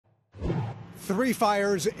3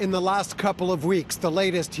 fires in the last couple of weeks, the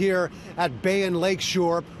latest here at Bay and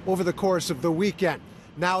Lakeshore over the course of the weekend.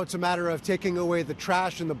 Now it's a matter of taking away the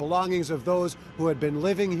trash and the belongings of those who had been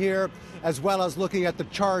living here, as well as looking at the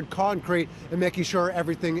charred concrete and making sure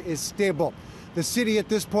everything is stable. The city at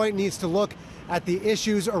this point needs to look at the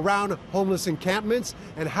issues around homeless encampments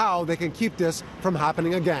and how they can keep this from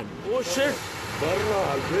happening again. Oh shit!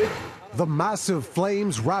 The massive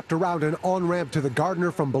flames wrapped around an on-ramp to the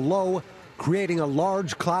Gardiner from below, creating a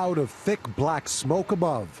large cloud of thick black smoke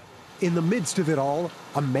above. In the midst of it all,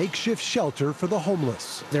 a makeshift shelter for the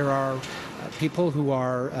homeless. There are people who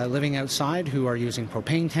are living outside who are using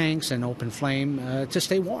propane tanks and open flame to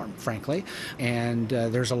stay warm, frankly. And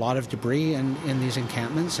there's a lot of debris in these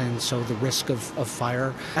encampments, and so the risk of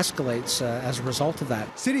fire escalates as a result of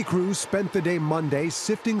that. City crews spent the day Monday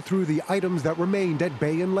sifting through the items that remained at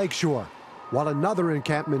Bay and Lakeshore, while another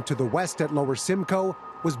encampment to the west at Lower Simcoe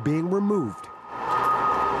was being removed.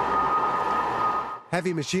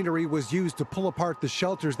 Heavy machinery was used to pull apart the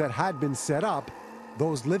shelters that had been set up,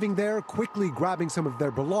 those living there quickly grabbing some of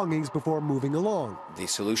their belongings before moving along. The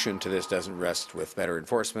solution to this doesn't rest with better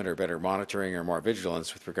enforcement or better monitoring or more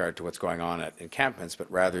vigilance with regard to what's going on at encampments, but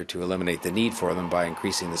rather to eliminate the need for them by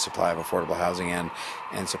increasing the supply of affordable housing and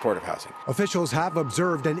supportive housing. Officials have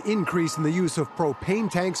observed an increase in the use of propane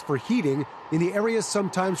tanks for heating in the areas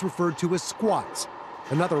sometimes referred to as squats.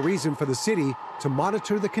 Another reason for the city to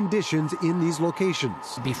monitor the conditions in these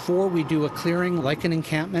locations. Before we do a clearing like an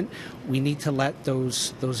encampment, we need to let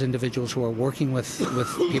those individuals who are working with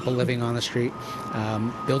people living on the street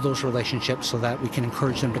build those relationships so that we can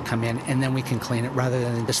encourage them to come in, and then we can clean it rather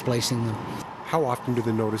than displacing them. How often do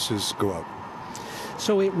the notices go out?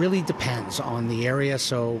 So it really depends on the area.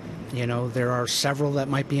 So, there are several that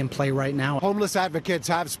might be in play right now. Homeless advocates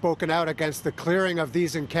have spoken out against the clearing of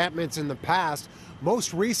these encampments in the past,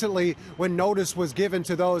 most recently when notice was given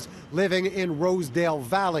to those living in Rosedale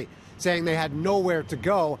Valley, saying they had nowhere to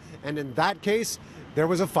go, and in that case, there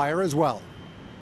was a fire as well.